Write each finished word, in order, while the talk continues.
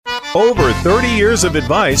Over 30 years of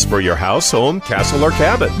advice for your house, home, castle, or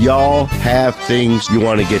cabin. Y'all have things you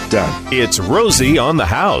want to get done. It's Rosie on the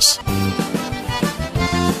House.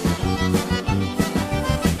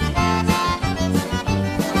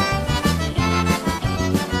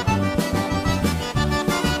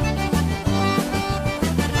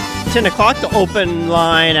 $10, the open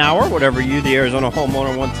line hour. Whatever you, the Arizona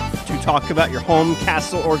homeowner, want to talk about, your home,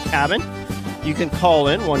 castle, or cabin, you can call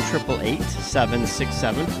in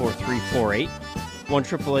 1-888-767-4348.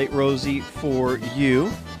 1-888-ROSIE for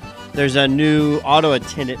you. There's a new auto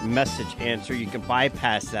attendant message answer. You can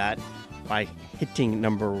bypass that by hitting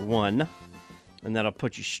number 1, and that'll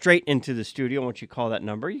put you straight into the studio once you call that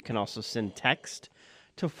number. You can also send text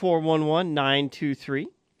to 411-923.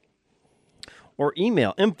 Or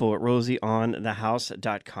email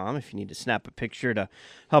info@rosieonthehouse.com if you need to snap a picture to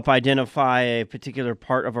help identify a particular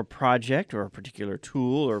part of a project or a particular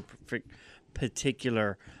tool or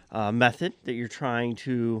particular method that you're trying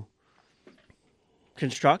to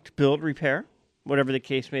construct, build, repair, whatever the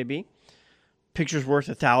case may be. Picture's worth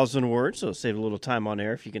 1,000 words, so save a little time on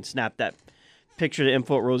air if you can snap that picture to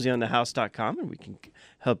info@rosieonthehouse.com, and we can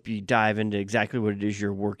help you dive into exactly what it is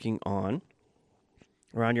you're working on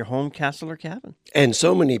around your home, castle, or cabin. And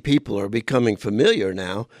so many people are becoming familiar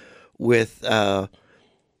now with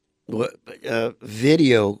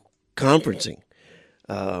video conferencing.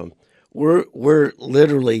 We're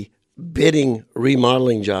literally bidding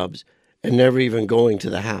remodeling jobs and never even going to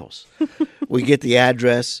the house. We get the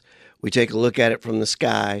address, we take a look at it from the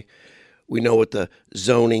sky, we know what the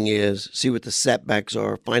zoning is, see what the setbacks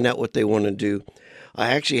are, find out what they want to do.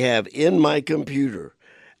 I actually have in my computer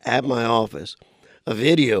at my office a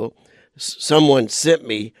video. Someone sent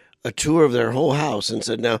me a tour of their whole house and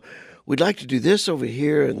said, now, we'd like to do this over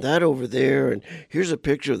here and that over there, and here's a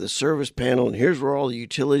picture of the service panel, and here's where all the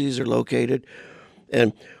utilities are located.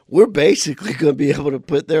 And we're basically going to be able to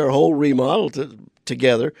put their whole remodel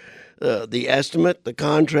together, the estimate, the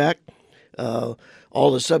contract, all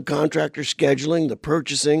the subcontractor scheduling, the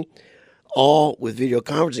purchasing, all with video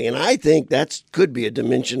conferencing. And I think that could be a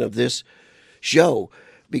dimension of this show,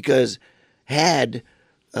 because had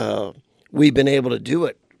we been able to do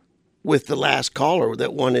it with the last caller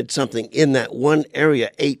that wanted something in that one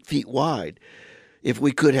area 8 feet wide, if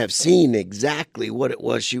we could have seen exactly what it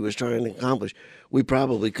was she was trying to accomplish, we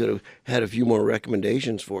probably could have had a few more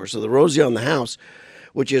recommendations for her. So the Rosie on the House,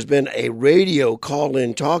 which has been a radio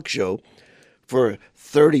call-in talk show for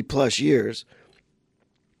 30-plus years,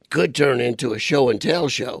 could turn into a show-and-tell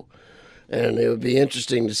show. And it would be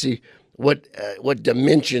interesting to see what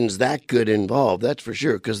dimensions that could involve, that's for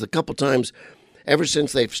sure. Because the couple times, ever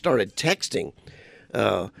since they've started texting,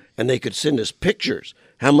 and they could send us pictures,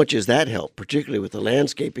 how much has that helped, particularly with the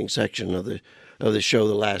landscaping section of the show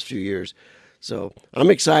the last few years. So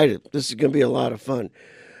I'm excited. This is going to be a lot of fun.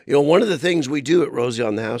 You know, one of the things we do at Rosie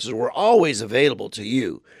on the House is we're always available to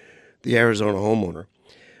you, the Arizona homeowner.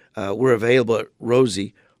 We're available at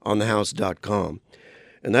rosieonthehouse.com.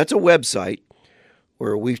 And that's a website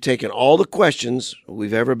where we've taken all the questions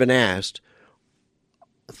we've ever been asked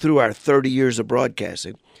through our 30 years of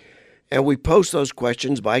broadcasting, and we post those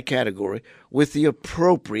questions by category with the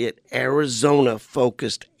appropriate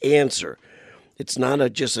Arizona-focused answer. It's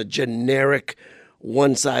not just a generic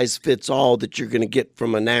one-size-fits-all that you're going to get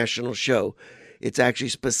from a national show. It's actually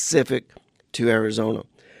specific to Arizona.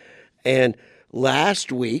 And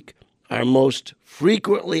last week, our most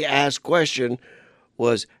frequently asked question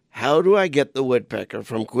was, how do I get the woodpecker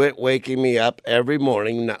from quit waking me up every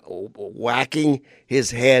morning, whacking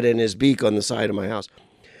his head and his beak on the side of my house?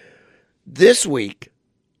 This week,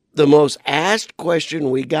 the most asked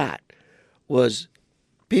question we got was,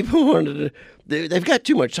 people wanted to, they've got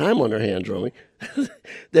too much time on their hands, Romy.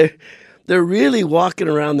 They're really walking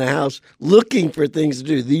around the house looking for things to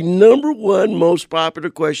do. The number one most popular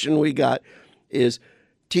question we got is,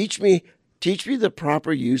 teach me the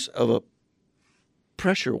proper use of a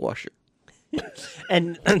pressure washer.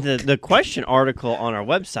 And the question article on our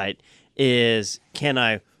website is, can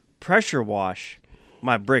I pressure wash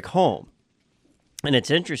my brick home? And it's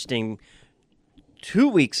interesting, 2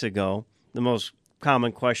 weeks ago, the most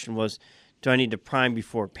common question was, do I need to prime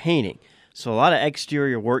before painting? So a lot of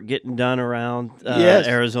exterior work getting done around Yes.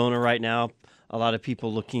 Arizona right now. A lot of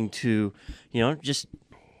people looking to, just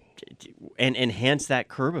and enhance that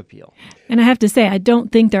curb appeal. And I have to say, I don't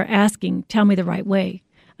think they're asking, tell me the right way.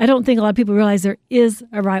 I don't think a lot of people realize there is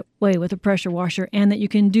a right way with a pressure washer and that you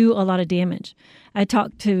can do a lot of damage. I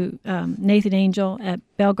talked to Nathan Angel at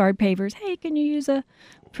Belgard Pavers. Hey, can you use a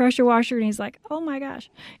pressure washer? And he's like, oh my gosh.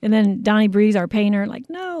 And then Donnie Breeze, our painter, like,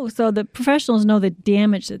 no. So the professionals know the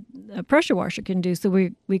damage that a pressure washer can do. So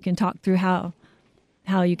we can talk through how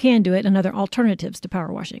you can do it and other alternatives to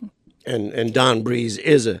power washing. And Don Breeze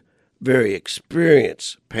is a very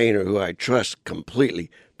experienced painter who I trust completely,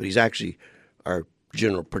 but he's actually our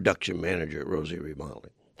general production manager at Rosie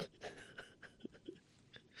Remodeling.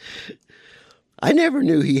 I never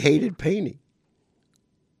knew he hated painting.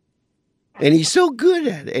 And he's so good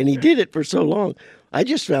at it, and he did it for so long. I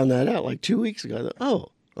just found that out like 2 weeks ago. I thought,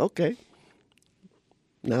 oh, okay.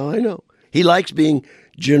 Now I know. He likes being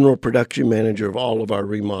general production manager of all of our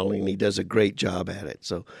remodeling, and he does a great job at it.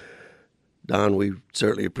 So, Don, we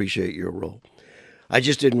certainly appreciate your role. I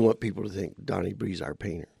just didn't want people to think Donnie Breeze, our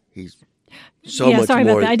painter. He's so much sorry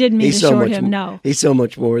more. about that. I didn't mean to short him. No, he's so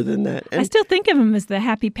much more than that. I still think of him as the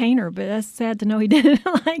happy painter, but that's sad to know he didn't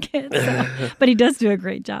like it. So. But he does do a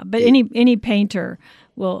great job. But any painter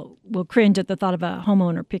will cringe at the thought of a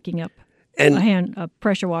homeowner picking up a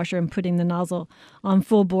pressure washer and putting the nozzle on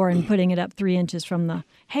full bore and putting it up 3 inches from the.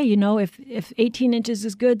 Hey, if 18 inches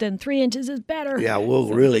is good, then 3 inches is better. Yeah,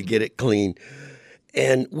 we'll really get it clean.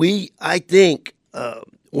 And I think.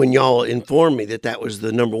 When y'all informed me that was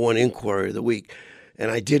the number one inquiry of the week, and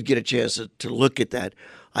I did get a chance to look at that,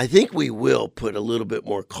 I think we will put a little bit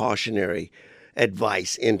more cautionary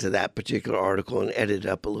advice into that particular article and edit it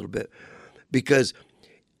up a little bit. Because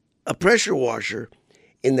a pressure washer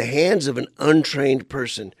in the hands of an untrained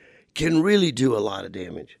person can really do a lot of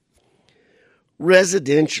damage.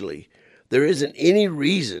 Residentially, there isn't any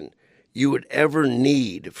reason you would ever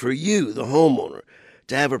need, for you, the homeowner,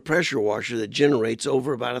 to have a pressure washer that generates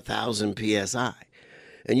over about 1,000 PSI.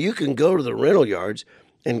 And you can go to the rental yards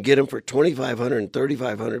and get them for 2,500 and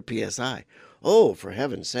 3,500 PSI. Oh, for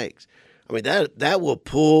heaven's sakes. I mean, that will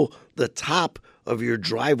pull the top of your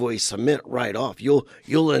driveway cement right off.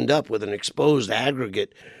 You'll end up with an exposed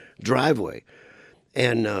aggregate driveway.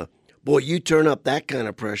 And, boy, you turn up that kind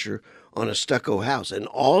of pressure on a stucco house. And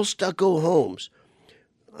all stucco homes,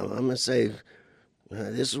 I'm going to say,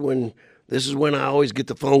 this is when I always get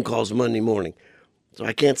the phone calls Monday morning. So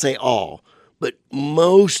I can't say all, but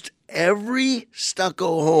most every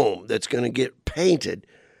stucco home that's going to get painted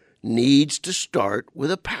needs to start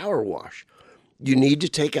with a power wash. You need to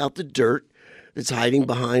take out the dirt that's hiding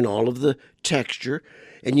behind all of the texture,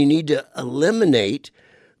 and you need to eliminate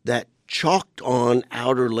that chalked on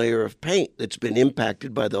outer layer of paint that's been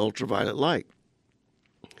impacted by the ultraviolet light.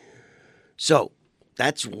 So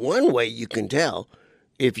that's one way you can tell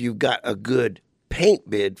if you've got a good paint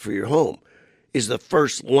bid for your home, is the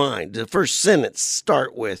first line, the first sentence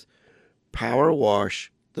start with power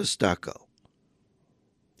wash the stucco.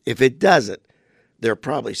 If it doesn't, they're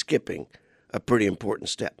probably skipping a pretty important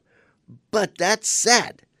step. But that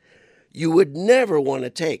said, you would never want to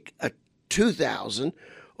take a 2,000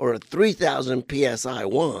 or a 3,000 PSI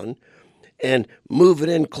one and move it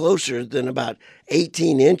in closer than about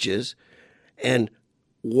 18 inches and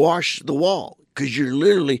wash the wall. Because you're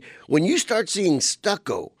literally, when you start seeing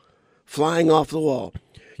stucco flying off the wall,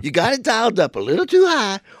 you got it dialed up a little too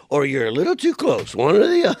high or you're a little too close, one or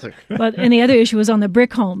the other. And the other issue was on the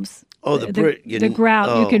brick homes. Oh, the brick. The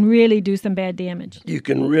grout, you can really do some bad damage. You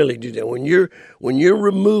can really do that. When you're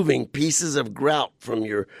removing pieces of grout from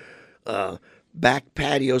your back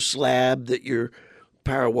patio slab that you're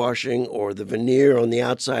power washing or the veneer on the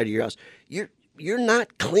outside of your house, you're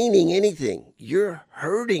not cleaning anything. You're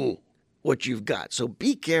hurting what you've got. So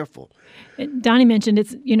be careful. Donnie mentioned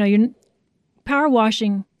pressure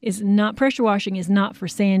washing is not for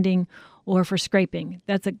sanding or for scraping.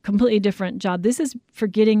 That's a completely different job. This is for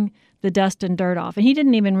getting the dust and dirt off. And he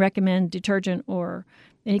didn't even recommend detergent or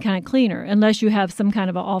any kind of cleaner unless you have some kind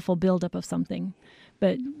of an awful buildup of something.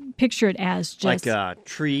 But picture it as just like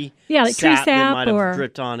tree like tree sap that might have or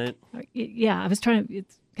dripped on it. Yeah, it's kind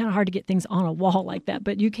of hard to get things on a wall like that,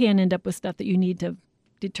 but you can end up with stuff that you need to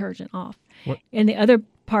detergent off. What? And the other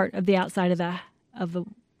part of the outside of the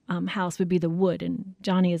house would be the wood. And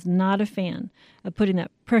Johnny is not a fan of putting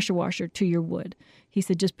that pressure washer to your wood. He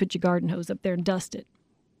said, just put your garden hose up there and dust it.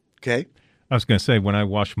 Okay. I was going to say, when I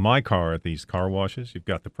wash my car at these car washes, you've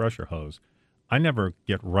got the pressure hose. I never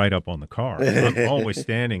get right up on the car. I'm always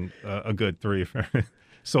standing a good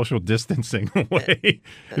social distancing away,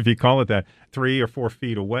 if you call it that, 3 or 4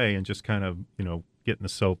 feet away, and just kind of, getting the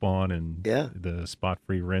soap on and the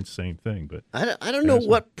spot-free rinse, same thing. But I don't know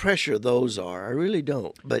what pressure those are. I really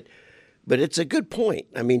don't. But it's a good point.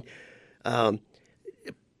 I mean,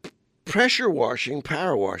 pressure washing,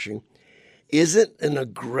 power washing, isn't an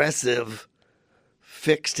aggressive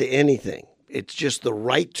fix to anything. It's just the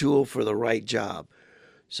right tool for the right job.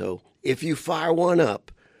 So if you fire one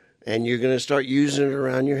up, and you're going to start using it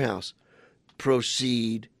around your house,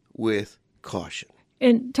 proceed with caution.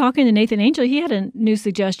 And talking to Nathan Angel, he had a new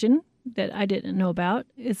suggestion that I didn't know about.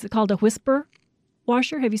 It's called a whisper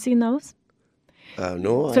washer. Have you seen those?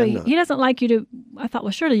 No, So I'm not. he doesn't like you to. I thought,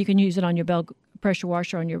 well, surely you can use it on your pressure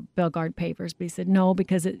washer on your Belgard pavers, but he said no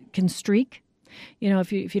because it can streak.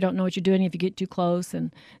 If you don't know what you're doing, if you get too close,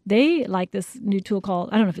 and they like this new tool called,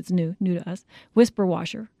 I don't know if it's new to us, whisper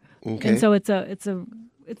washer. Okay. And so it's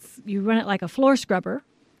you run it like a floor scrubber,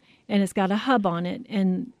 and it's got a hub on it,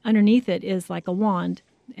 and underneath it is like a wand,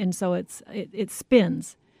 and so it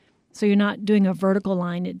spins. So you're not doing a vertical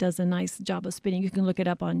line. It does a nice job of spinning. You can look it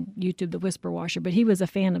up on YouTube, the whisper washer. But he was a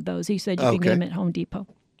fan of those. He said you can get them at Home Depot.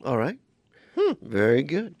 All right. Very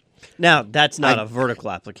good. Now, that's not a vertical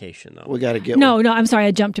application, though. We got to get No, one. I'm sorry.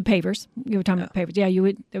 I jumped to pavers. You were talking about pavers. Yeah,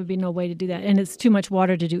 there would be no way to do that. And it's too much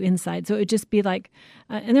water to do inside. So it would just be like,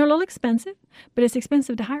 and they're a little expensive, but it's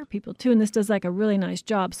expensive to hire people too. And this does like a really nice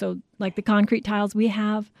job. So like the concrete tiles we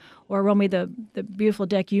have, or Romy, the beautiful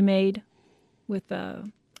deck you made with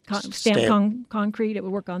stamped concrete, it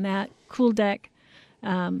would work on that. Cool deck,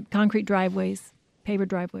 concrete driveways, paver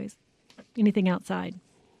driveways, anything outside.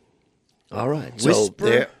 All right.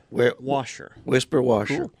 Whisper Whisper washer.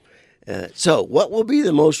 washer. So what will be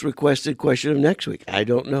the most requested question of next week? I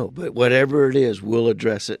don't know. But whatever it is, we'll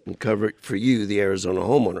address it and cover it for you, the Arizona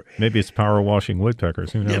homeowner. Maybe it's power washing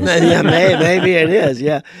woodpeckers. Who knows? Yeah, maybe it is,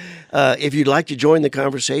 yeah. If you'd like to join the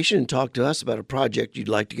conversation and talk to us about a project you'd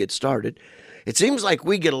like to get started, it seems like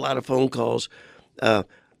we get a lot of phone calls.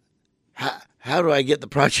 How do I get the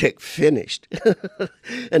project finished?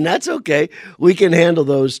 And that's okay. We can handle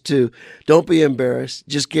those too. Don't be embarrassed.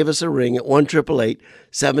 Just give us a ring at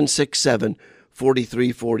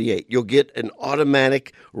 1-888-767-4348. You'll get an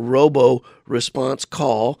automatic robo response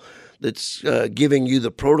call that's giving you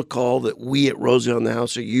the protocol that we at Rosie on the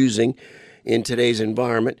House are using in today's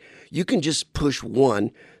environment. You can just push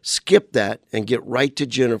 1, skip that, and get right to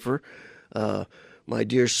Jennifer, my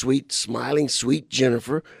dear, sweet, smiling, sweet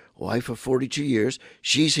Jennifer, wife of 42 years.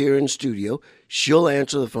 She's here in studio. She'll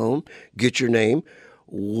answer the phone, get your name,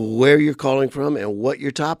 where you're calling from, and what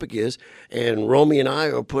your topic is. And Romy and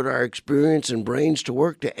I will put our experience and brains to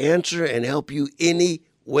work to answer and help you any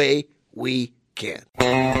way we can.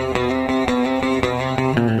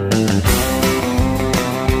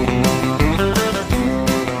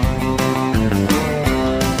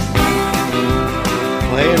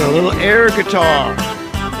 Playing a little air guitar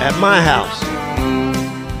at my house.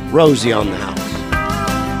 Rosie on the House.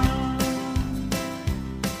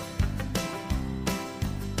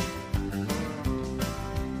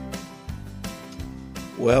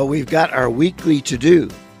 Well, we've got our weekly to-do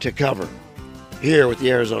to cover here with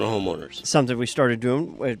the Arizona homeowners. Something we started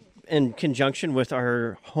doing in conjunction with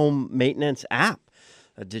our home maintenance app,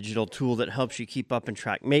 a digital tool that helps you keep up and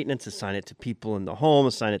track maintenance, assign it to people in the home,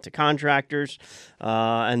 assign it to contractors,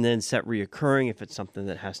 and then set reoccurring if it's something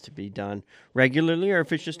that has to be done regularly or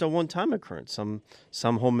if it's just a one-time occurrence. Some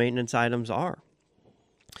home maintenance items are.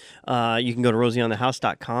 You can go to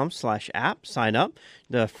rosieonthehouse.com/app, sign up.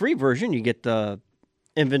 The free version, you get the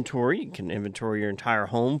inventory. You can inventory your entire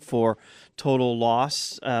home for total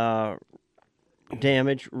loss,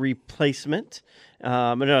 damage, replacement.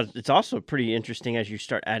 But it's also pretty interesting as you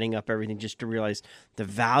start adding up everything just to realize the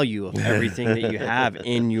value of everything that you have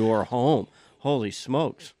in your home. Holy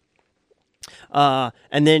smokes.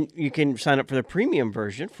 And then you can sign up for the premium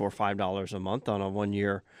version for $5 a month on a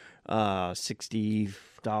 1-year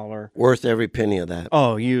 $60. Worth every penny of that.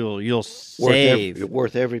 Oh, you'll save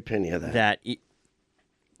worth every penny of that.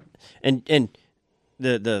 And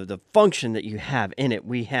the function that you have in it,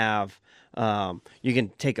 we have. You can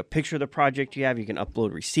take a picture of the project you have. You can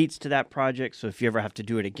upload receipts to that project. So if you ever have to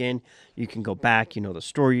do it again, you can go back. You know the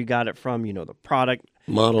store you got it from. You know the product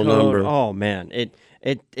model code. number. Oh man,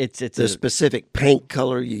 it's the specific paint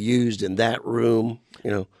color you used in that room.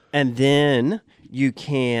 And then you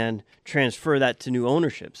can transfer that to new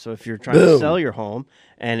ownership. So if you're trying to sell your home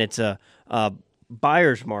and it's a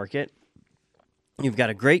buyer's market, you've got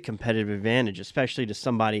a great competitive advantage, especially to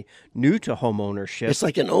somebody new to home ownership. It's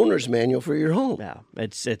like an owner's manual for your home. Yeah,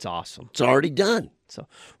 it's awesome. It's already done. So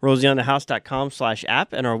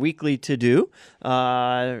rosieonthehouse.com/app and our weekly to-do,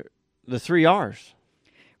 the 3 R's.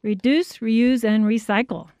 Reduce, reuse, and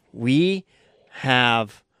recycle. We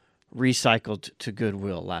have recycled to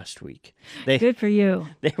Goodwill last week. Good for you.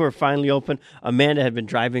 They were finally open. Amanda had been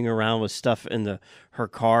driving around with stuff in her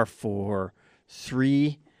car for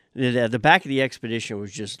 3 The back of the Expedition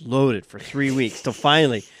was just loaded for 3 weeks. So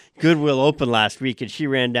finally, Goodwill opened last week, and she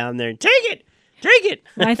ran down there and take it. Drink it.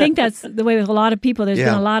 I think that's the way with a lot of people. There's been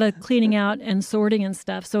Yeah. a lot of cleaning out and sorting and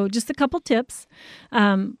stuff. So just a couple tips.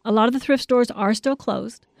 A lot of the thrift stores are still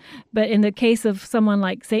closed. But in the case of someone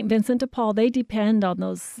like St. Vincent de Paul, they depend on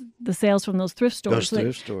the sales from those thrift stores. Those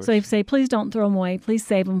thrift stores. So they say, please don't throw them away. Please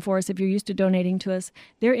save them for us if you're used to donating to us.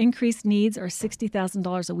 Their increased needs are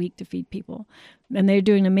 $60,000 a week to feed people. And they're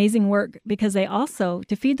doing amazing work because they also,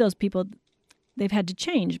 to feed those people, they've had to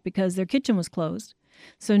change because their kitchen was closed.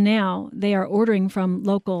 So now they are ordering from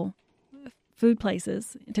local food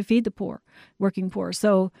places to feed the poor, working poor.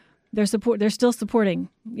 So they're still supporting,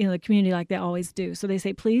 the community like they always do. So they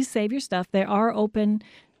say, please save your stuff. They are open.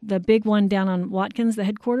 The big one down on Watkins, the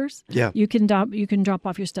headquarters. Yeah. You can drop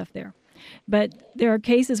off your stuff there. But there are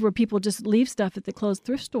cases where people just leave stuff at the closed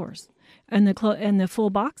thrift stores and the full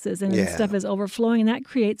boxes, and then Yeah. stuff is overflowing, and that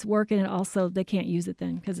creates work, and it also they can't use it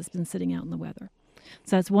then because it's been sitting out in the weather.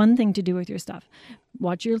 So that's one thing to do with your stuff.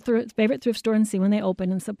 Watch your favorite thrift store and see when they open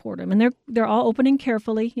and support them. And they're all opening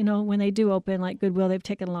carefully. When they do open, like Goodwill, they've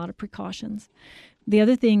taken a lot of precautions. The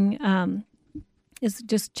other thing is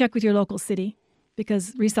just check with your local city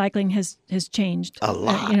because recycling has changed. A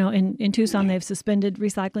lot. In Tucson, they've suspended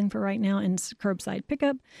recycling for right now and curbside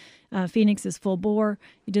pickup. Phoenix is full bore.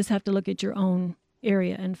 You just have to look at your own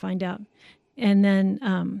area and find out. And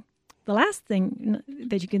then the last thing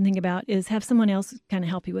that you can think about is have someone else kind of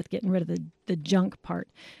help you with getting rid of the junk part.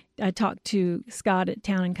 I talked to Scott at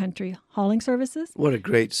Town and Country Hauling Services. What a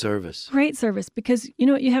great service. Great service because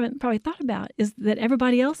what you haven't probably thought about is that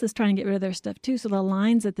everybody else is trying to get rid of their stuff too. So the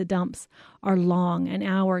lines at the dumps are long, an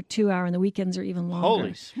hour, 2 hour, and the weekends are even longer.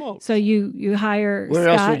 Holy smokes. So you hire Where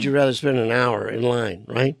Scott. else would you rather spend an hour in line,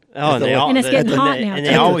 right? Oh, At the and And it's getting hot now, And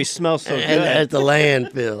too. they always smell so good. and at the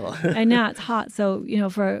landfill. And now it's hot. So,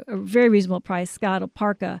 for a very reasonable price, Scott will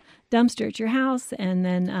park a dumpster at your house and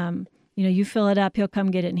then, you fill it up, he'll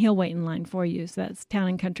come get it, and he'll wait in line for you. So that's Town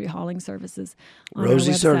and Country Hauling Services on our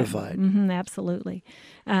Rosie website. certified. Absolutely.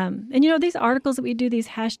 And these articles that we do, these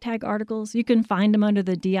hashtag articles, you can find them under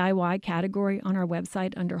the DIY category on our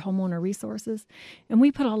website under homeowner resources. And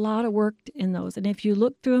we put a lot of work in those. And if you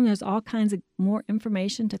look through them, there's all kinds of more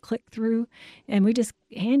information to click through. And we just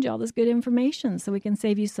hand you all this good information so we can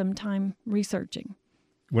save you some time researching.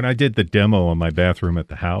 When I did the demo on my bathroom at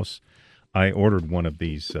the house, I ordered one of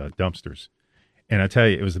these dumpsters. And I tell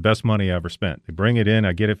you, it was the best money I ever spent. They bring it in,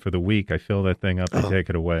 I get it for the week, I fill that thing up, I take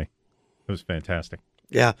it away. It was fantastic.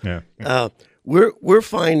 Yeah. Yeah. We're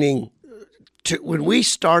finding when we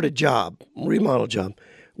start a job, remodel job,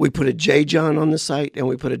 we put a J-John on the site and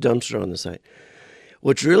we put a dumpster on the site.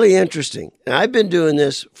 What's really interesting, and I've been doing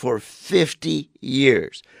this for 50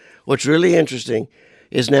 years. What's really interesting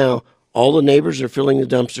is now all the neighbors are filling the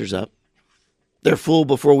dumpsters up. They're full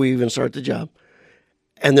before we even start the job.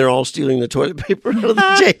 And they're all stealing the toilet paper out of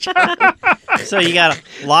the J-John. So you got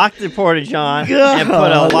to lock the porta-john and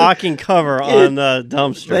put a locking cover on the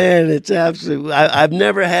dumpster. Man, it's absolutely. I've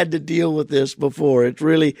never had to deal with this before. It's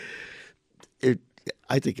really.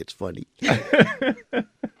 I think it's funny.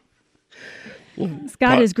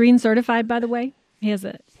 Scott is green certified, by the way. He has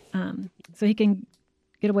so he can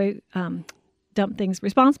get away, dump things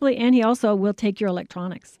responsibly, and he also will take your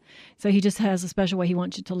electronics. So he just has a special way he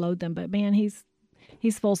wants you to load them. But man, he's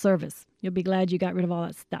full service. You'll be glad you got rid of all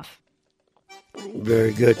that stuff.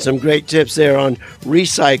 Very good. Some great tips there on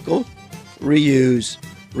recycle, reuse,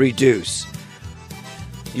 reduce.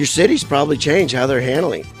 Your city's probably changed how they're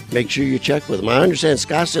handling. Make sure you check with them. I understand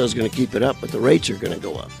Scottsdale is going to keep it up, but the rates are going to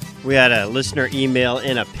go up. We had a listener email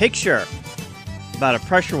in a picture about a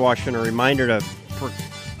pressure washer and a reminder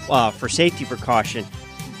for safety precaution.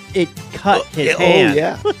 It cut his hand. Oh,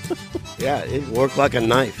 yeah. Yeah, it worked like a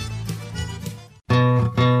knife.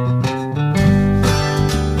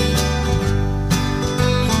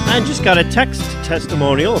 I just got a text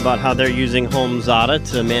testimonial about how they're using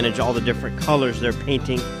HomeZada to manage all the different colors they're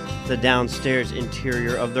painting the downstairs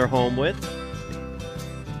interior of their home with.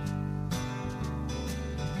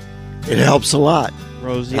 It helps a lot.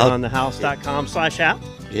 RosieOnTheHouse.com/app.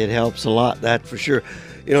 It helps a lot, that's for sure.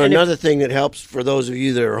 And another thing that helps for those of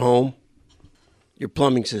you that are home, your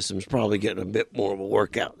plumbing system's probably getting a bit more of a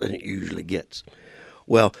workout than it usually gets.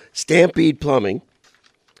 Well, Stampede Plumbing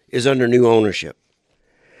is under new ownership,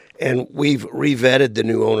 and we've revetted the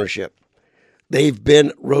new ownership. They've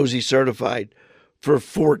been Rosie certified for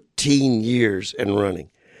 14 years and running.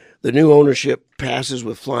 The new ownership passes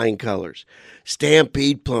with flying colors.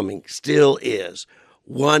 Stampede Plumbing still is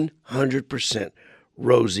 100%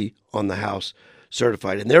 Rosie on the House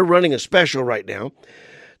certified. And they're running a special right now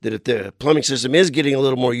that if the plumbing system is getting a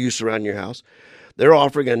little more use around your house, they're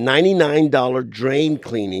offering a $99 drain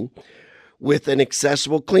cleaning with an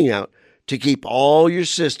accessible cleanout to keep all your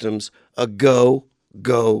systems a go,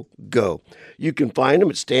 go, go. You can find them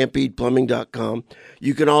at StampedePlumbing.com.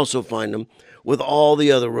 You can also find them with all the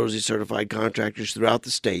other Rosie certified contractors throughout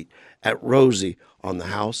the state at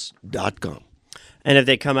RosieOnTheHouse.com. And if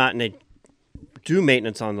they come out and they do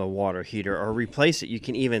maintenance on the water heater or replace it, you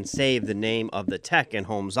can even save the name of the tech in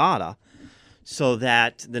HomeZada so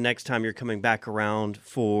that the next time you're coming back around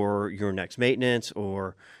for your next maintenance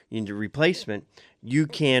or you need a replacement, you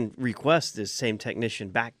can request this same technician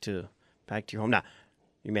back to your home. Now,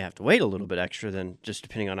 you may have to wait a little bit extra than just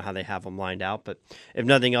depending on how they have them lined out. But if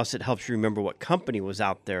nothing else, it helps you remember what company was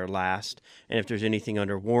out there last. And if there's anything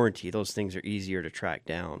under warranty, those things are easier to track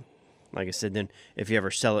down. Like I said, then if you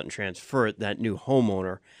ever sell it and transfer it, that new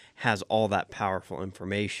homeowner has all that powerful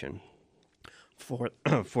information for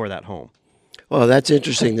that home. Well, that's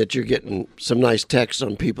interesting that you're getting some nice texts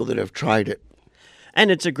on people that have tried it. And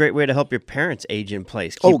it's a great way to help your parents age in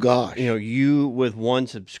place. Oh, gosh. You with one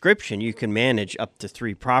subscription, you can manage up to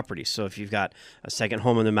 3 properties. So if you've got a second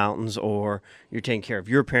home in the mountains or you're taking care of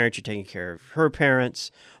your parents, you're taking care of her parents'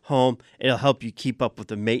 home, it'll help you keep up with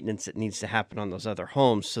the maintenance that needs to happen on those other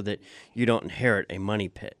homes so that you don't inherit a money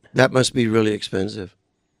pit. That must be really expensive.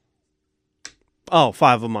 Oh,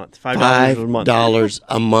 $5 a month. $5 a month. $5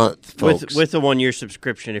 a month, folks. With a 1-year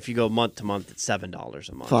subscription, if you go month to month, it's $7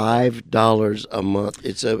 a month. $5 a month.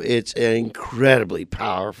 It's an incredibly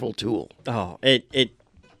powerful tool. Oh,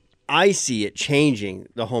 I see it changing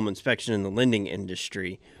the home inspection and the lending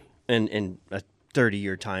industry in a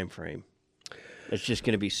 30-year time frame. It's just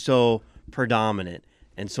going to be so predominant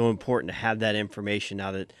and so important to have that information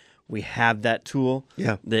now that we have that tool.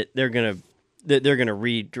 Yeah. That they're going to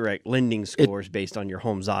redirect lending scores based on your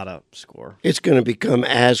HomeZada score. It's going to become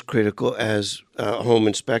as critical as home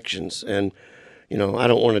inspections. And, I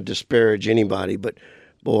don't want to disparage anybody, but,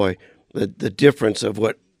 boy, the difference of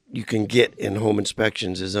what you can get in home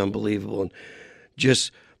inspections is unbelievable. And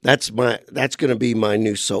just that's going to be my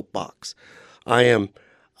new soapbox.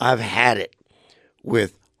 I've had it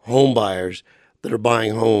with home buyers that are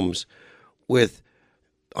buying homes with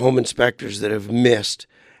home inspectors that have missed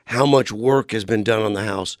how much work has been done on the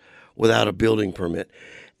house without a building permit.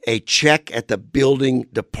 A check at the building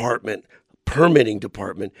department, permitting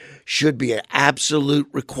department, should be an absolute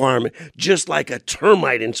requirement, just like a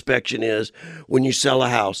termite inspection is when you sell a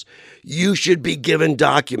house. You should be given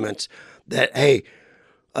documents that, hey,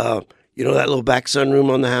 that little back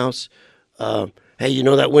sunroom on the house? Hey,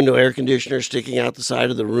 that window air conditioner sticking out the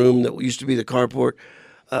side of the room that used to be the carport?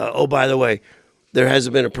 Oh, by the way, there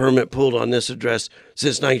hasn't been a permit pulled on this address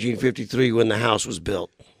since 1953 when the house was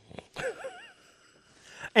built.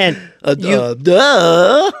 And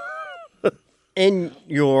in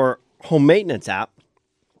your home maintenance app,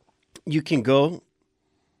 you can go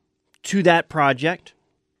to that project,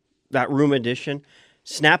 that room addition,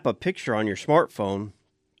 snap a picture on your smartphone,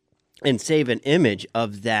 and save an image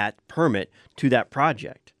of that permit to that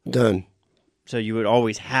project. Done. So you would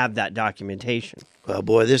always have that documentation. Well,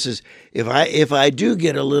 boy, this is if I do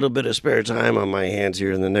get a little bit of spare time on my hands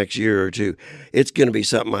here in the next year or two, it's going to be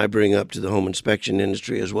something I bring up to the home inspection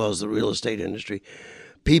industry as well as the real estate industry.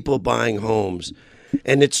 People buying homes,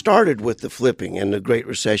 and it started with the flipping and the Great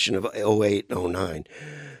Recession of 08 and 09.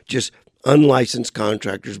 Just unlicensed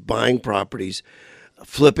contractors buying properties,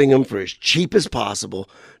 flipping them for as cheap as possible,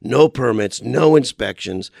 no permits, no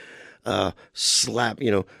inspections,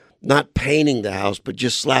 not painting the house, but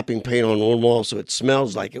just slapping paint on one wall so it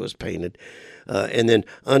smells like it was painted. And then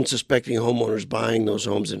unsuspecting homeowners buying those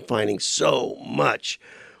homes and finding so much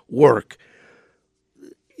work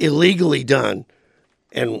illegally done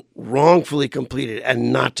and wrongfully completed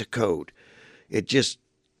and not to code. It just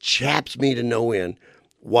chaps me to no end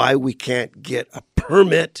why we can't get a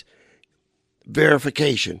permit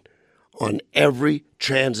verification on every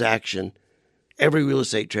transaction, every real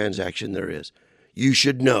estate transaction there is. You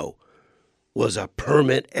should know, was a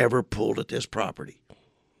permit ever pulled at this property?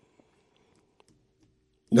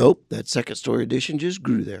 Nope, that second story addition just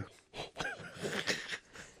grew there.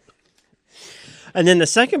 And then the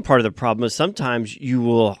second part of the problem is sometimes you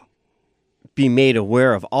will be made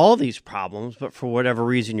aware of all these problems, but for whatever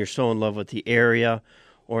reason you're so in love with the area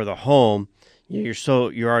or the home, you're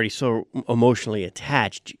already so emotionally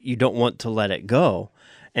attached, you don't want to let it go.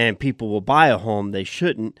 And people will buy a home they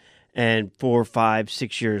shouldn't. And 4, 5,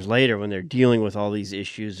 6 years later, when they're dealing with all these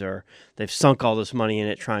issues or they've sunk all this money in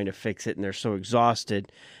it trying to fix it and they're so exhausted,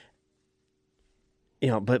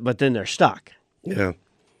 but then they're stuck. Yeah.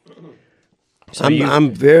 So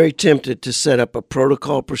I'm very tempted to set up a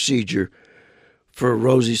protocol procedure for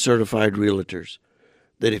Rosie certified realtors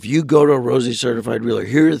that if you go to a Rosie certified realtor,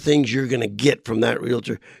 here are the things you're going to get from that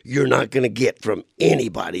realtor you're not going to get from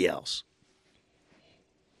anybody else.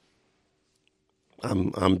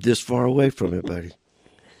 I'm this far away from it, buddy.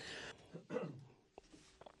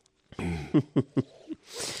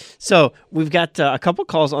 So we've got a couple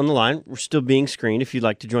calls on the line. We're still being screened. If you'd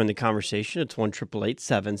like to join the conversation, it's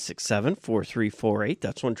 1-888-767-4348.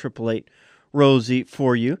 That's 1-888-ROSIE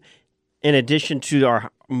for you. In addition to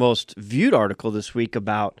our most viewed article this week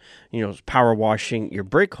about, power washing your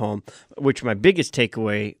brick home, which my biggest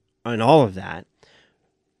takeaway on all of that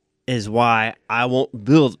is why I won't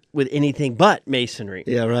build with anything but masonry.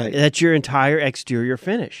 Yeah, right. That's your entire exterior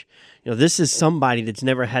finish. This is somebody that's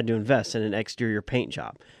never had to invest in an exterior paint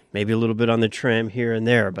job. Maybe a little bit on the trim here and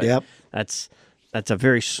there, but Yep. that's a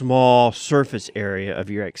very small surface area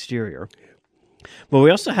of your exterior. But we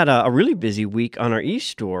also had a really busy week on our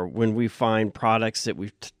e-store when we find products that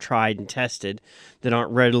we've tried and tested that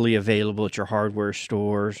aren't readily available at your hardware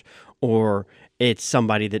stores, or it's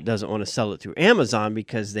somebody that doesn't want to sell it through Amazon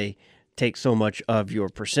because they take so much of your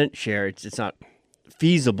percent share. It's not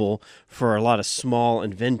feasible for a lot of small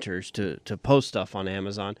inventors to post stuff on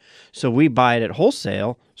Amazon. So we buy it at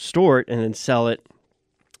wholesale, store it, and then sell it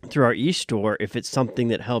through our e-store if it's something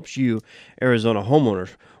that helps you, Arizona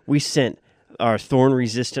homeowners. We sent our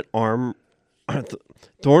thorn-resistant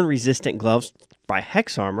gloves by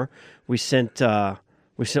Hex Armor. We sent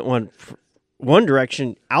one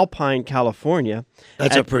direction, Alpine, California.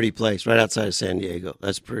 That's a pretty place right outside of San Diego.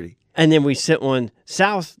 That's pretty. And then we sent one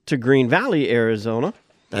south to Green Valley, Arizona.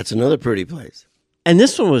 That's another pretty place. And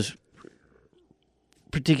this one was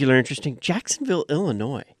particularly interesting. Jacksonville,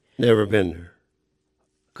 Illinois. Never been there.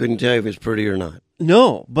 Couldn't tell you if it's pretty or not.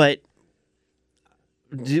 No, but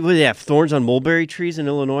do they have thorns on mulberry trees in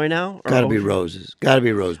Illinois now? Got to be roses. Got to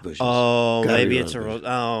be rose bushes. Oh, Gotta maybe be it's a rose.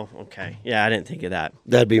 Oh, okay. Yeah, I didn't think of that.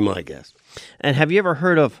 That'd be my guess. And have you ever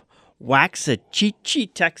heard of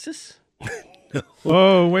Waxahachie, Texas?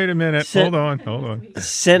 Oh, wait a minute. Hold on.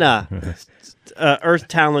 Sent a Earth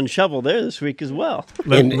Talon shovel there this week as well.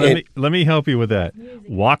 Let me help you with that.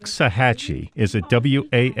 Waxahachie. Is it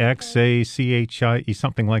Waxachie,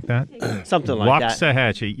 something like that? Something like that.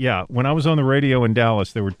 Waxahachie. Yeah. When I was on the radio in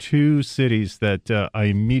Dallas, there were two cities that I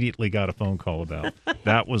immediately got a phone call about.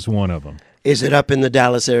 That was one of them. Is it up in the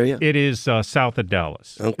Dallas area? It is south of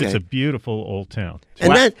Dallas. Okay. It's a beautiful old town.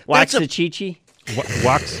 And that's Waxahachie?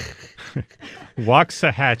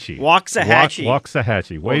 Waxahachie.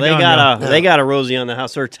 Waxahachie. Way Well, down they got a Rosie on the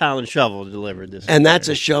house. Her Talon shovel delivered this. and that's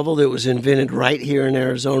a shovel that was invented right here in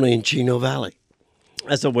Arizona in Chino Valley.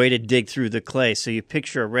 As a way to dig through the clay. So you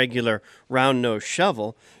picture a regular round nose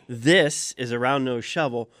shovel. This is a round nose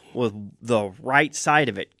shovel with the right side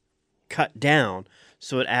of it cut down,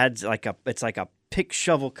 so it adds it's like a pick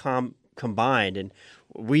shovel combined, and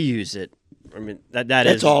we use it. I mean that's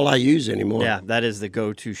That's all I use anymore. Yeah, that is the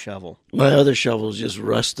go-to shovel. My other shovel's just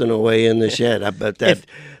rusting away in the shed. I bet that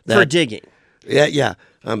for digging. Yeah.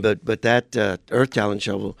 But that Earth Talon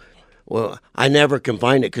shovel, well, I never can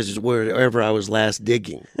find it because it's wherever I was last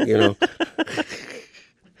digging. But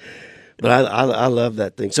I love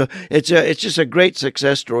that thing. So it's just a great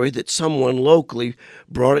success story that someone locally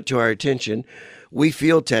brought it to our attention. We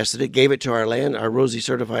field tested it, gave it to our Rosie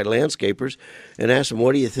certified landscapers, and asked them,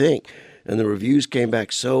 "What do you think?" And the reviews came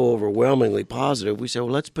back so overwhelmingly positive. We said,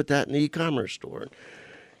 "Well, let's put that in the e-commerce store and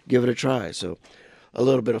give it a try." So a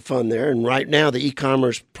little bit of fun there. And right now, the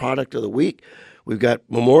e-commerce product of the week, we've got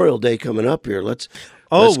Memorial Day coming up here. Let's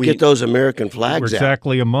get those American flags We're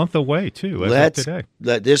exactly a month away, too, as of today.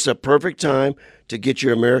 This is a perfect time to get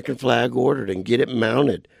your American flag ordered and get it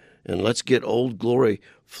mounted. And let's get Old Glory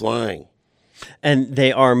flying. And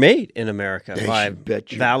they are made in America They by should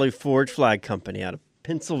bet you. Valley Forge Flag Company out of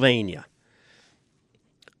Pennsylvania.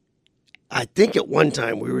 I think at one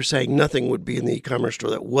time we were saying nothing would be in the e-commerce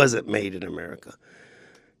store that wasn't made in America.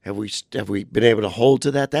 Have we been able to hold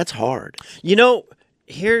to that? That's hard.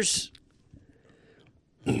 Here's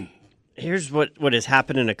what has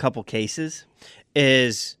happened in a couple cases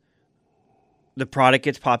is the product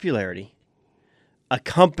gets popularity. A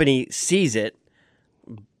company sees it,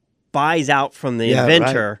 buys out from the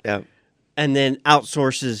inventor, right. Yeah. and then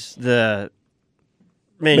outsources the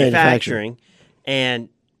manufacturing.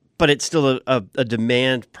 But it's still a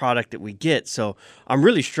demand product that we get. So I'm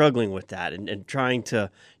really struggling with that and trying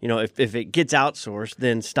to, if it gets outsourced,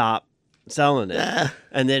 then stop selling it.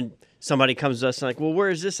 And then somebody comes to us and like, well, where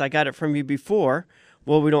is this? I got it from you before.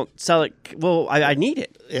 Well, we don't sell it. Well, I need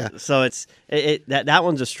it. Yeah. So that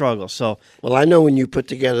one's a struggle. So Well, I know when you put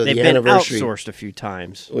together they've the been anniversary, outsourced a few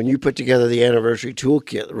times. when you put together the anniversary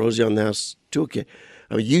toolkit, the Rosie on the House toolkit,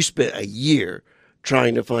 I mean, you spent a year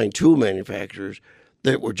trying to find tool manufacturers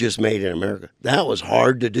that were just made in America. That was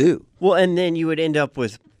hard to do. Well, and then you would end up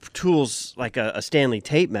with tools like a Stanley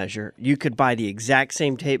tape measure. You could buy the exact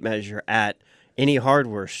same tape measure at any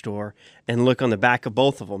hardware store and look on the back of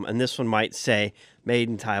both of them. And this one might say made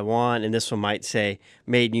in Taiwan, and this one might say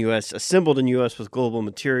made in U.S., assembled in U.S. with global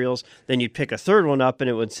materials. Then you'd pick a third one up and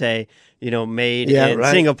it would say, made in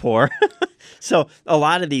Singapore. So a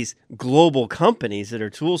lot of these global companies that are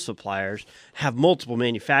tool suppliers have multiple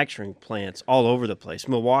manufacturing plants all over the place.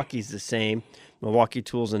 Milwaukee's the same. Milwaukee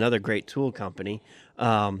Tool's another great tool company.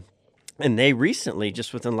 And they recently,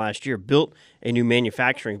 just within last year, built a new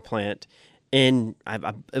manufacturing plant it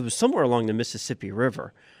was somewhere along the Mississippi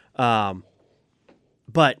River. But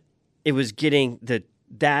it was getting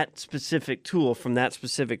that specific tool from that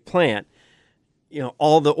specific plant.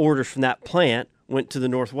 All the orders from that plant went to the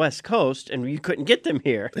Northwest coast, and you couldn't get them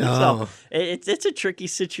here. Oh. So it's a tricky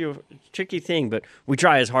thing, but we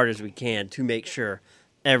try as hard as we can to make sure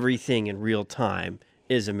everything in real time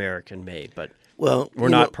is American made. But we're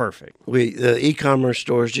not perfect. The e-commerce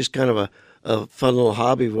store is just kind of a fun little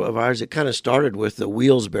hobby of ours. It kind of started with the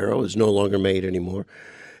wheels barrel, is no longer made anymore,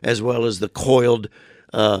 as well as the coiled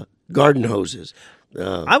garden hoses.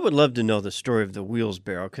 I would love to know the story of the wheels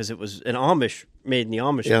barrel, because it was made in the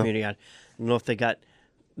Amish community. I don't know if they got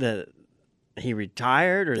he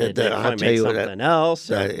retired or they made something else.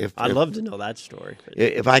 I'd love to know that story.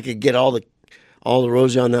 If I could get all the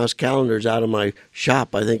Rosie on the House calendars out of my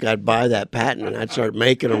shop, I think I'd buy that patent and I'd start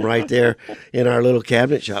making them right there in our little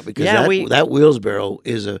cabinet shop, because that wheelbarrow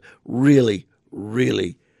is a really,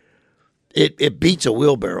 really, it beats a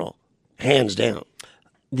wheelbarrow, hands down.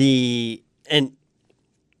 And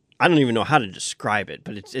I don't even know how to describe it,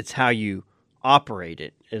 but it's how you operate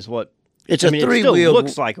it is what. It's a three-wheeled. It still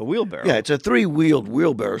looks like a wheelbarrow. Yeah, it's a three-wheeled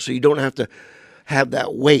wheelbarrow, so you don't have to have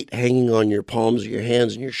that weight hanging on your palms of your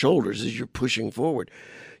hands and your shoulders as you're pushing forward.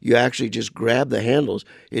 You actually just grab the handles.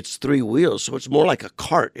 It's three wheels, so it's more like a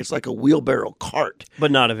cart. It's like a wheelbarrow cart.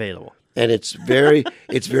 But not available. And and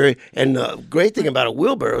the great thing about a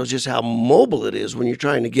wheelbarrow is just how mobile it is when you're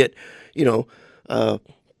trying to get,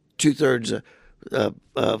 2/3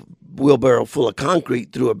 wheelbarrow full of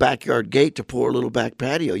concrete through a backyard gate to pour a little back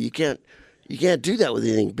patio. You can't do that with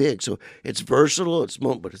anything big. So it's versatile,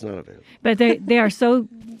 but it's not available. But they are so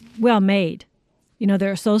well made.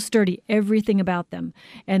 They're so sturdy, everything about them.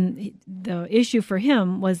 And the issue for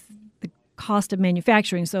him was the cost of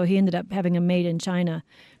manufacturing. So he ended up having them made in China,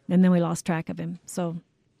 and then we lost track of him. So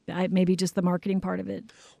maybe just the marketing part of it.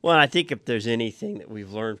 Well, I think if there's anything that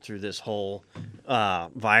we've learned through this whole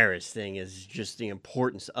virus thing is just the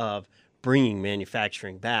importance of bringing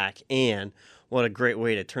manufacturing back, and what a great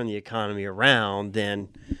way to turn the economy around than,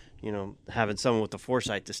 having someone with the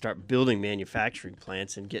foresight to start building manufacturing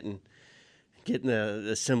plants and getting the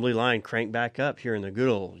assembly line cranked back up here in the good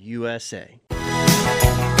old USA.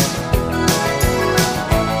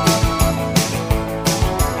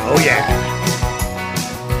 Oh, yeah.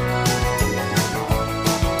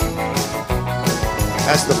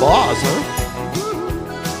 That's the boss, huh?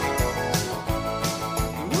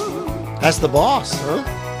 That's the boss, huh?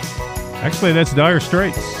 Actually, that's Dire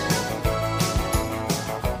Straits.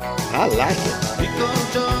 I like it.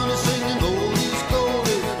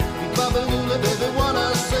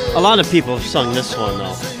 A lot of people have sung this one,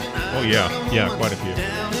 though. Oh, yeah, quite a few.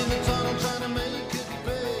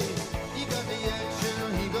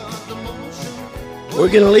 We're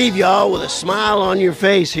going to leave y'all with a smile on your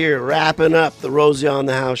face here, wrapping up the Rosie on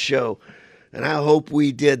the House show. And I hope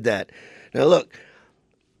we did that. Now, look,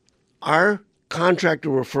 our contractor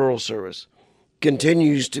referral service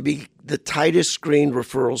continues to be the tightest screened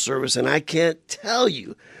referral service. And I can't tell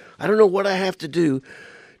you, I don't know what I have to do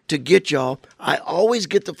to get y'all. I always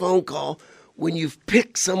get the phone call when you've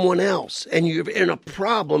picked someone else and you're in a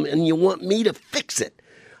problem and you want me to fix it.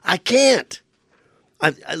 I can't.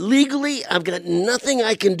 Legally, I've got nothing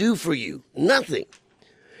I can do for you. Nothing.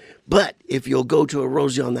 But if you'll go to a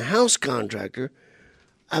Rosie on the House contractor,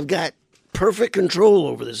 I've got perfect control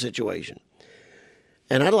over the situation.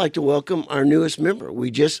 And I'd like to welcome our newest member. We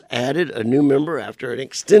just added a new member after an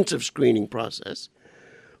extensive screening process.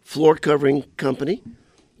 Floor covering company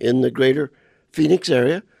in the greater Phoenix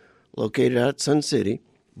area, located out at Sun City,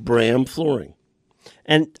 Bram Flooring.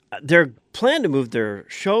 And they're planning to move their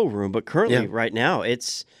showroom, but currently, right now,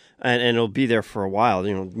 it's and it'll be there for a while.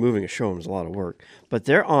 Moving a showroom is a lot of work. But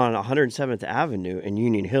they're on 107th Avenue in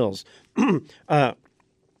Union Hills.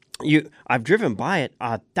 I've driven by it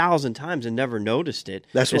 1,000 times and never noticed it.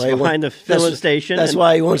 That's it's why behind the filling station. That's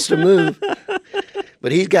why he wants to move.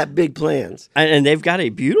 But he's got big plans. And they've got a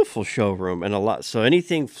beautiful showroom and a lot. So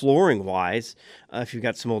anything flooring wise, if you've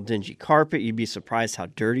got some old dingy carpet, you'd be surprised how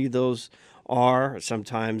dirty those are.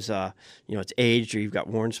 Sometimes, it's aged or you've got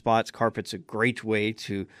worn spots. Carpet's a great way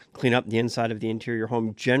to clean up the inside of the interior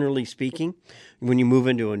home. Generally speaking, when you move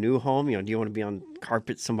into a new home, do you want to be on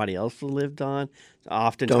carpet somebody else lived on?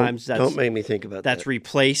 Oftentimes, don't make me think about that's that.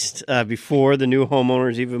 replaced before the new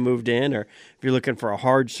homeowners even moved in. Or if you're looking for a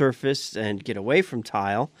hard surface and get away from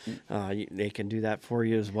tile, they can do that for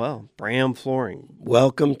you as well. Bram Flooring.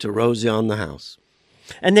 Welcome to Rosie on the House.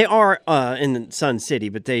 And they are in Sun City,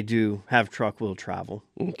 but they do have truck wheel travel.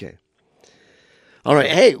 Okay. All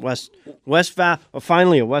right. Hey,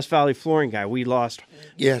 Finally, a West Valley flooring guy. We lost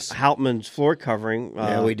yes. Houtman's floor covering.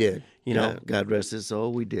 Yeah, we did. Yeah, God rest his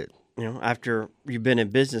soul, we did. After you've been in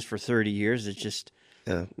business for 30 years, it's just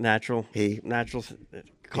natural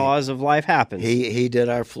cause of life happens. He did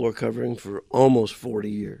our floor covering for almost 40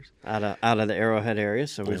 years. Out of the Arrowhead area.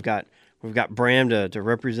 So we've got Bram to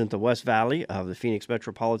represent the West Valley of the Phoenix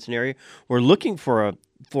metropolitan area. We're looking for a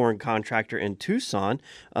flooring contractor in Tucson.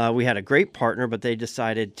 We had a great partner, but they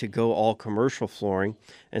decided to go all commercial flooring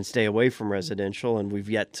and stay away from residential, and we've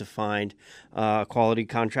yet to find a quality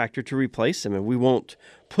contractor to replace them. And we won't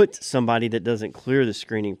put somebody that doesn't clear the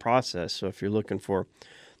screening process. So if you're looking for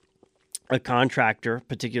a contractor,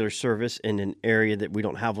 particular service in an area that we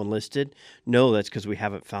don't have one listed, no, that's because we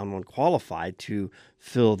haven't found one qualified to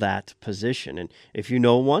fill that position. And if you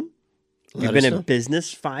know one, you've been in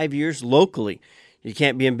business 5 years locally. You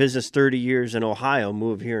can't be in business 30 years in Ohio,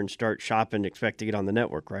 move here and start shopping, expect to get on the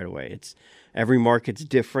network right away. Every market's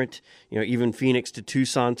different. Even Phoenix to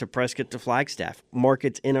Tucson to Prescott to Flagstaff.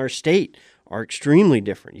 Markets in our state are extremely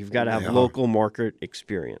different. You've got to have local market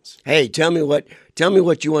experience. Hey, tell me what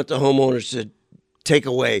you want the homeowners to take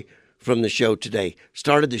away from the show today.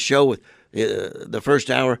 Started the show with the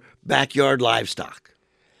first hour, backyard livestock.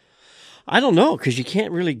 I don't know, because you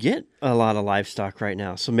can't really get a lot of livestock right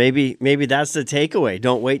now. So maybe that's the takeaway.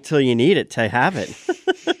 Don't wait till you need it to have it.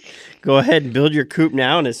 Go ahead and build your coop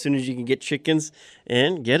now, and as soon as you can get chickens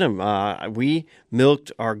in, get them. We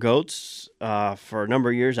milked our goats for a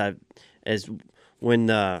number of years.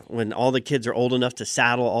 When all the kids are old enough to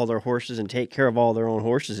saddle all their horses and take care of all their own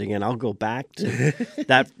horses again, I'll go back to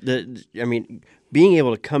that. Being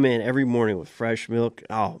able to come in every morning with fresh milk,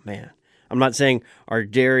 oh, man. I'm not saying our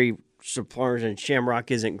dairy suppliers in Shamrock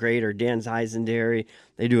isn't great or Dan's Eisen Dairy.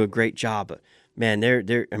 They do a great job. But, man,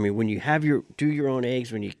 when you do your own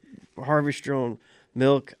eggs, when you harvest your own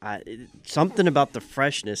milk, something about the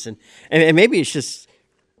freshness. And maybe it's just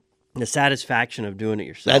the satisfaction of doing it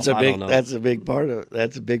yourself. That's a big part of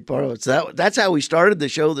it. So that's how we started the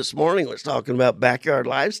show this morning, was talking about backyard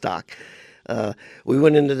livestock. We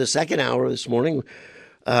went into the second hour this morning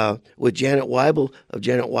with Janet Weibel of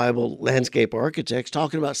Janet Weibel Landscape Architects,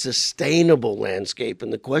 talking about sustainable landscape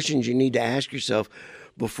and the questions you need to ask yourself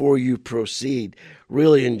before you proceed.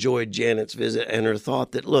 Really enjoyed Janet's visit and her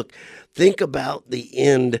thought that, look, think about the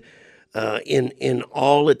end in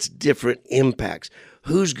all its different impacts.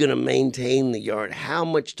 Who's going to maintain the yard? How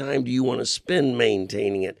much time do you want to spend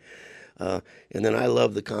maintaining it? And then I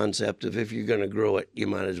love the concept of, if you're going to grow it, you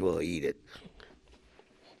might as well eat it.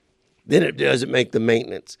 Then it doesn't make the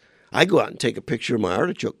maintenance. I go out and take a picture of my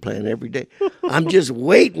artichoke plant every day. I'm just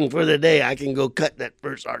waiting for the day I can go cut that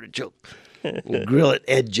first artichoke and grill it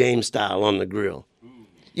Ed James style on the grill.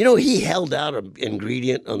 He held out an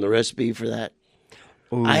ingredient on the recipe for that.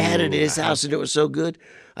 Ooh, I had it at his house, and it was so good.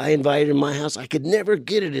 I invited him to my house. I could never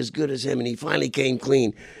get it as good as him, and he finally came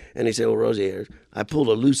clean. And he said, "Well, Rosie, I pulled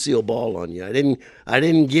a Lucille Ball on you. I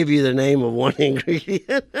didn't give you the name of one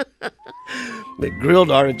ingredient." But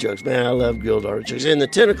grilled artichokes, man, I love grilled artichokes. In the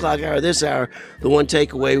 10 o'clock hour, this hour, the one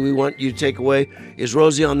takeaway we want you to take away is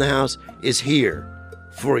Rosie on the House is here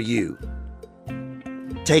for you.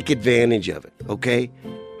 Take advantage of it, okay?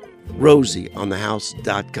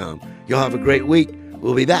 RosieOnTheHouse.com. Y'all have a great week.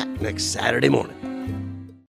 We'll be back next Saturday morning.